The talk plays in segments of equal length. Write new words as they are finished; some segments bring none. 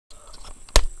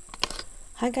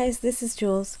Hi guys, this is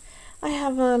Jules. I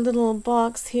have a little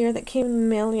box here that came in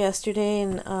the mail yesterday,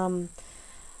 and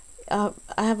I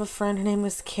have a friend. Her name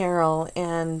was Carol,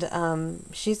 and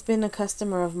she's been a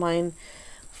customer of mine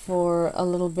for a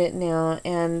little bit now.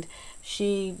 And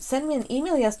she sent me an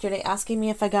email yesterday asking me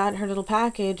if I got her little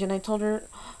package, and I told her,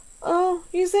 "Oh,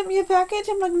 you sent me a package?"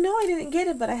 I'm like, "No, I didn't get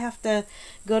it, but I have to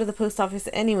go to the post office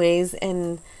anyways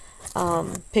and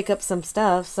pick up some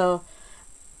stuff." So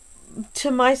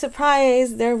to my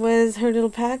surprise, there was her little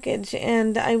package,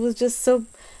 and I was just so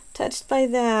touched by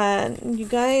that. You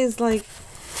guys, like,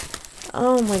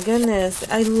 oh my goodness.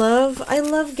 I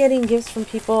love getting gifts from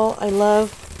people. I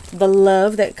love the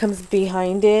love that comes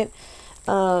behind it.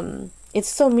 It's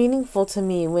so meaningful to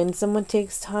me when someone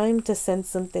takes time to send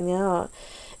something out.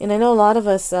 And I know a lot of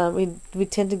us, we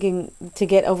tend to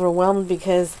get overwhelmed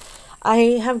because I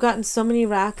have gotten so many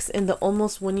racks in the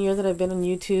almost 1 year that I've been on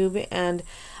YouTube, and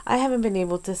I haven't been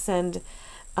able to send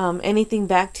anything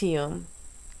back to you.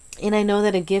 And I know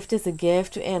that a gift is a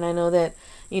gift, and I know that,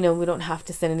 we don't have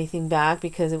to send anything back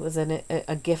because it was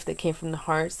a gift that came from the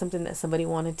heart, something that somebody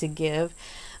wanted to give.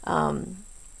 I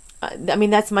mean,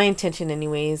 that's my intention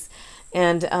anyways.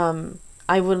 And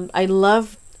I would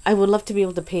love to be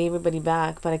able to pay everybody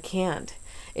back, but I can't.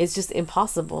 It's just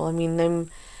impossible. I mean,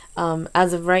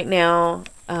 as of right now,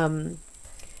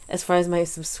 as far as my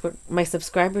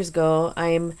subscribers go,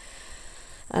 I'm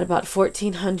at about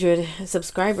 1,400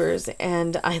 subscribers,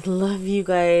 and I love you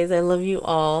guys. I love you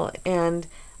all, and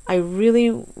I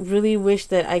really, really wish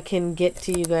that I can get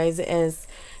to you guys as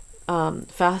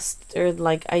fast or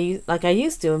like I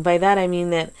used to. And by that I mean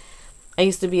that I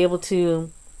used to be able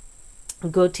to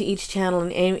go to each channel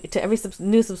and to every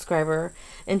new subscriber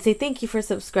and say thank you for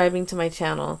subscribing to my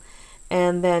channel,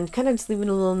 and then kind of just leaving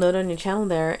a little note on your channel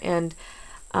there. And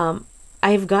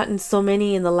I've gotten so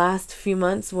many in the last few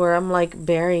months where I'm like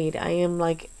buried. I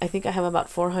think I have about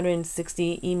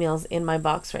 460 emails in my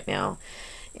box right now,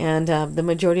 and the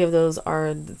majority of those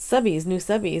are subbies, new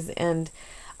subbies, and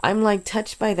I'm like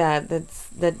touched by that.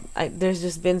 There's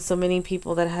just been so many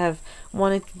people that have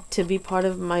wanted to be part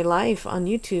of my life on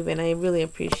YouTube, and I really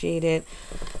appreciate it.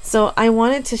 So I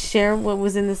wanted to share what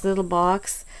was in this little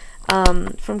box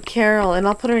from Carol, and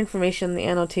I'll put her information in the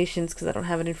annotations because I don't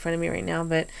have it in front of me right now.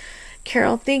 But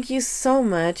Carol, thank you so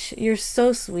much. You're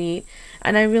so sweet,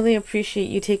 and I really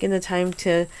appreciate you taking the time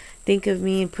to think of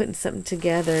me and putting something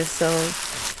together. So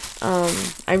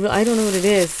I don't know what it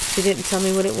is. She didn't tell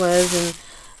me what it was,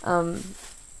 and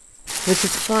which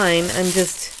is fine. I'm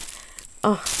just,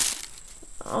 oh,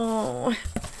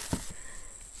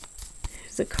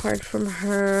 here's a card from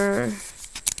her.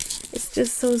 It's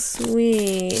just so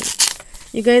sweet.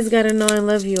 You guys gotta know I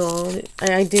love you all.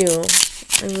 I do.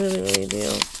 I really, really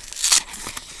do.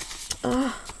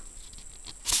 Oh,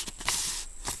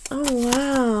 oh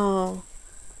wow.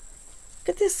 Look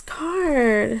at this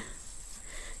card.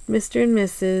 Mr. and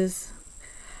Mrs.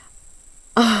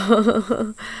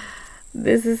 Oh,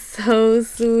 this is so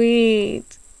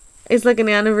sweet. It's like an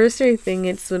anniversary thing.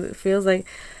 It's what it feels like.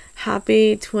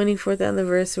 Happy 24th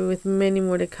anniversary with many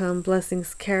more to come.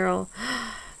 Blessings, Carol.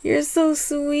 You're so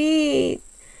sweet.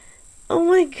 Oh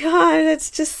my God, that's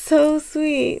just so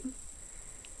sweet.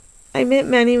 I met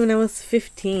Manny when I was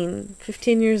 15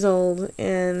 years old,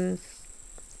 and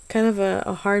kind of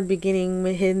a hard beginning,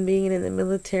 him being in the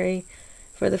military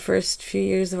for the first few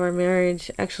years of our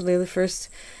marriage, actually the first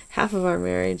half of our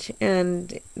marriage.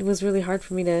 And it was really hard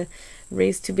for me to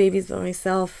raise two babies by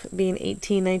myself, being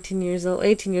 18 years old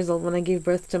when I gave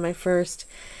birth to my first,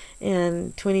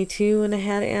 and 22 when I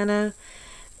had Anna.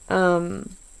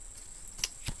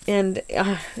 And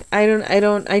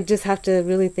I just have to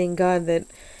really thank God that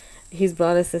he's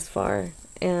brought us this far.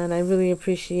 And I really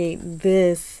appreciate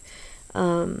this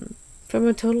from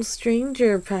a total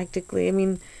stranger practically. I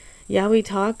mean, yeah, we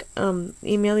talk,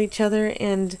 email each other,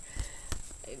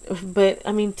 but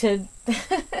I mean, to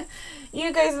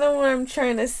you guys know what I'm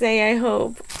trying to say, I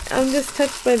hope. I'm just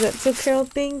touched by that. So Carol,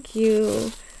 thank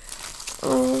you.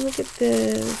 Oh, look at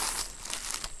this.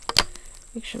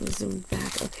 Make sure I'm zoomed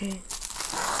back. Okay.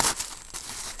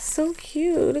 So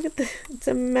cute. Look at the, it's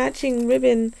a matching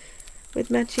ribbon with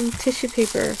matching tissue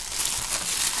paper.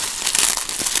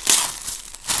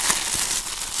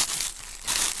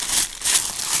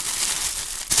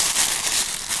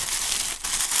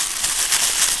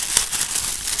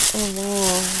 Oh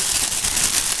wow.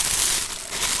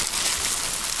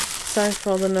 Sorry for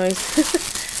all the noise.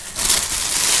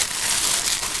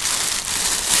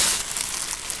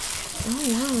 Oh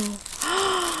wow.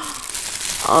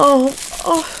 Oh,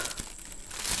 oh.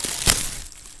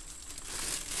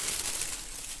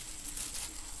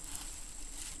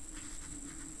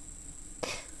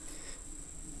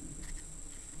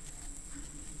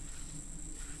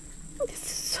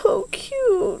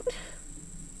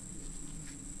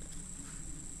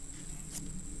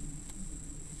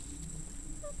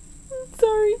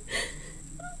 Sorry.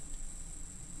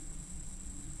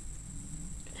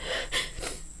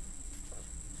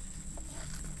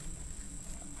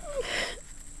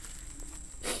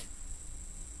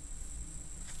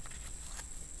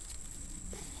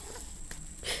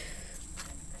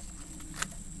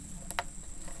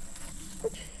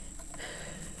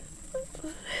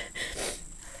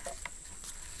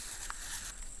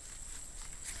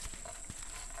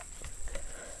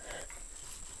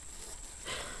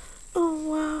 Oh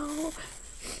wow.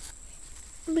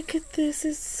 Look at this,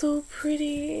 it's so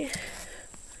pretty.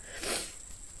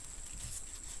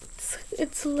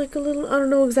 It's like a little, I don't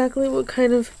know exactly what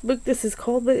kind of book this is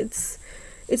called, but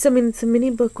I mean, it's a mini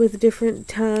book with different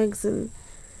tags and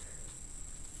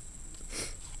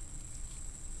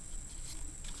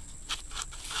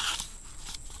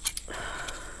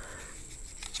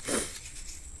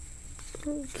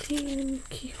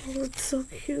keyhole, it's so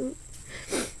cute.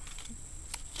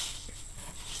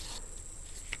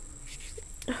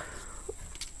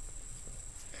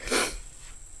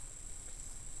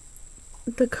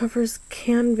 The cover's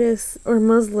canvas or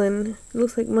muslin. It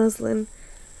looks like muslin.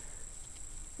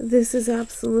 This is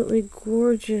absolutely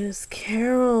gorgeous.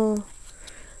 Carol.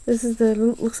 This is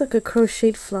looks like a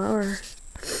crocheted flower.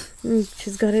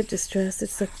 She's got it distressed.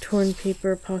 It's like torn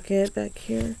paper pocket back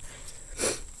here.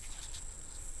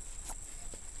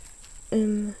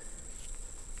 And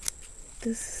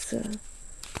this is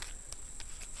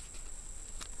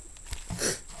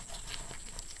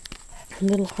a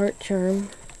little heart charm.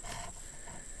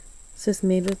 It's just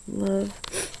made with love.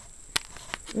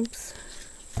 Oops.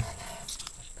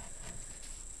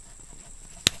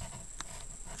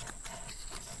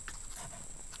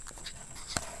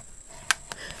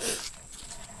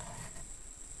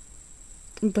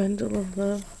 Bundle of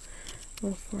love.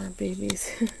 Oh, for our babies.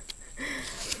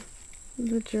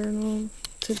 The journal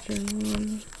to journal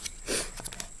on.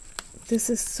 This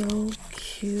is so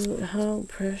cute. How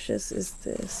precious is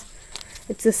this?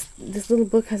 It's this little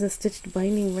book has a stitched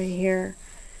binding right here.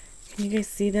 Can you guys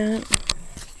see that?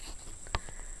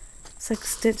 It's like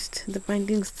stitched. The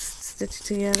binding's stitched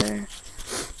together.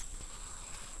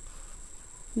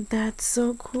 That's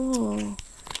so cool.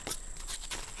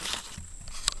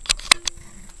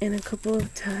 And a couple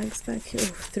of tags back here.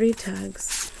 Oh, 3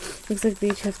 tags. Looks like they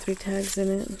each have 3 tags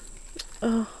in it.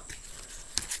 Oh.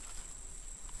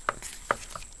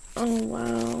 Oh,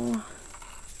 wow.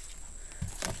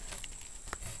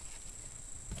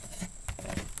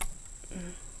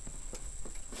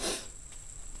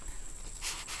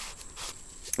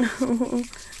 Oh,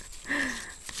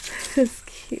 this is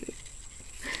cute.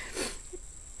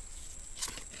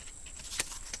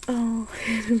 Oh,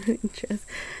 interest.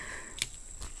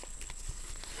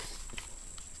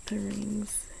 The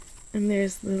rings. And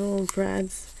there's little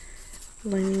brads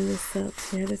lining this up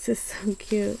here. This is so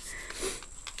cute.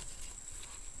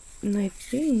 And I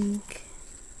think...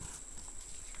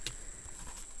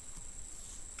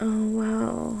 Oh,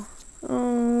 wow.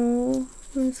 Oh,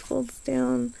 this folds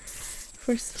down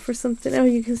for something. Oh,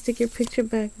 you can stick your picture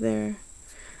back there.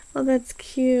 Oh, that's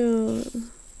cute.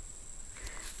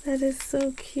 That is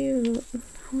so cute.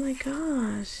 Oh my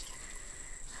gosh.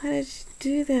 How did you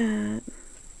do that?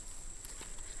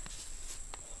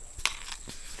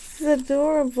 This is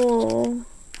adorable.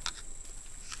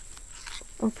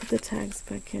 I'll put the tags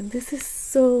back in. This is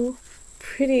so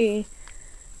pretty.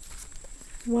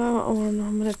 Wow. Oh no,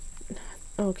 I'm gonna.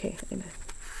 Okay, I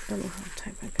don't know how to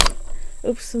tie back up.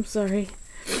 Oops, I'm sorry.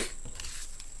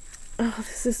 Oh,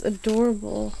 this is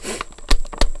adorable.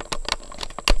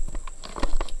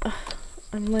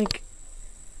 I'm like,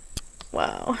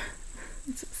 wow.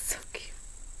 This is so cute.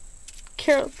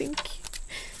 Carol, thank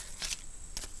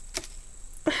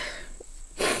you.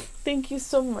 Thank you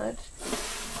so much.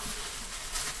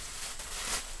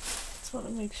 Just want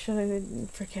to make sure I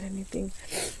didn't forget anything.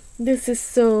 This is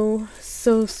so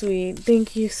sweet.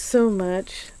 Thank you so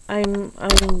much. I'm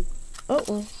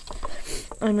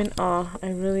in awe. I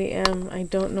really am. I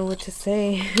don't know what to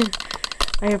say.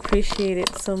 I appreciate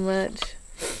it so much.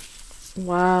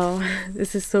 Wow,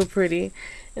 this is so pretty.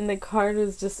 And the card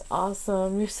was just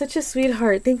awesome. You're such a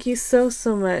sweetheart. Thank you so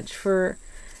much for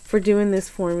doing this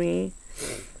for me.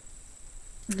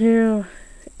 Yeah,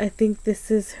 I think this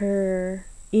is her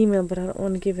email, but I don't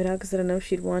want to give it out because I don't know if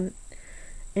she'd want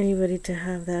anybody to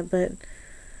have that, but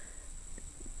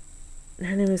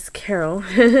her name is Carol.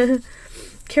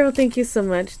 Carol, thank you so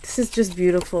much. This is just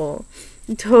beautiful.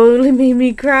 It totally made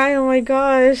me cry. Oh my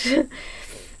gosh.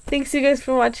 Thanks you guys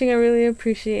for watching. I really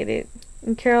appreciate it.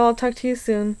 And Carol, I'll talk to you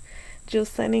soon. Jules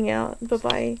signing out.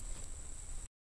 Bye-bye.